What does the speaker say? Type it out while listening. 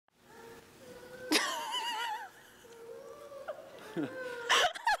Come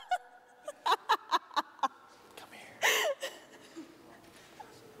here.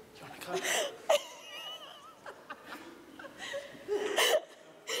 You want to come?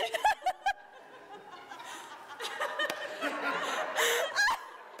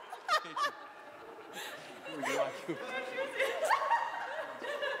 Would you like to? You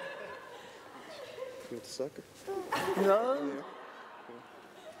want the sucker? No.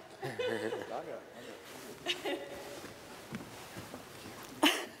 I got it.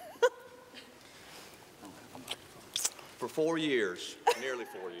 For 4 years, nearly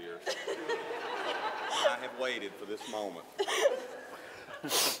 4 years, I have waited for this moment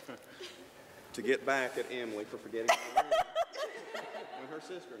to get back at Emily for forgetting my ring when her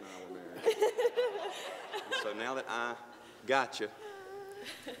sister and I were married. And so now that I got you,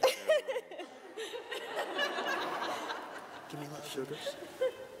 give me love, sugars.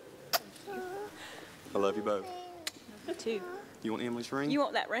 I love you both. Me too. You want Emily's ring? You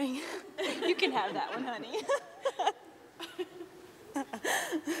want that ring? You can have that one, honey.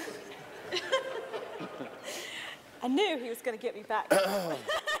 I knew he was going to get me back. Yeah.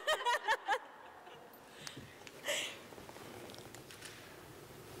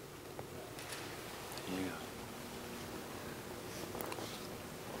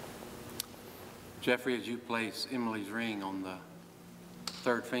 Jeffrey, as you place Emily's ring on the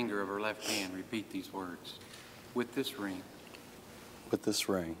third finger of her left hand, repeat these words. With this ring, With this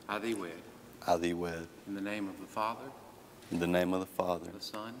ring, I thee wed. I thee wed. In the name of the Father, In the name of the Father, the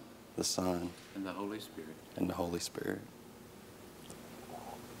Son, the Son, and the Holy Spirit. and the Holy Spirit.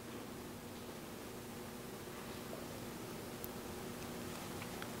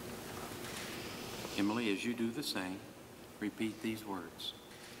 Emily, as you do the same, repeat these words.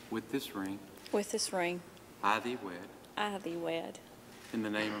 With this ring, With this ring, I thee wed. I thee wed. In the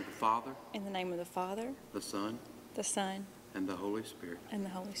name of the Father, In the name of the Father, the Son, the Son, and the Holy Spirit. and the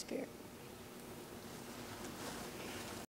Holy Spirit.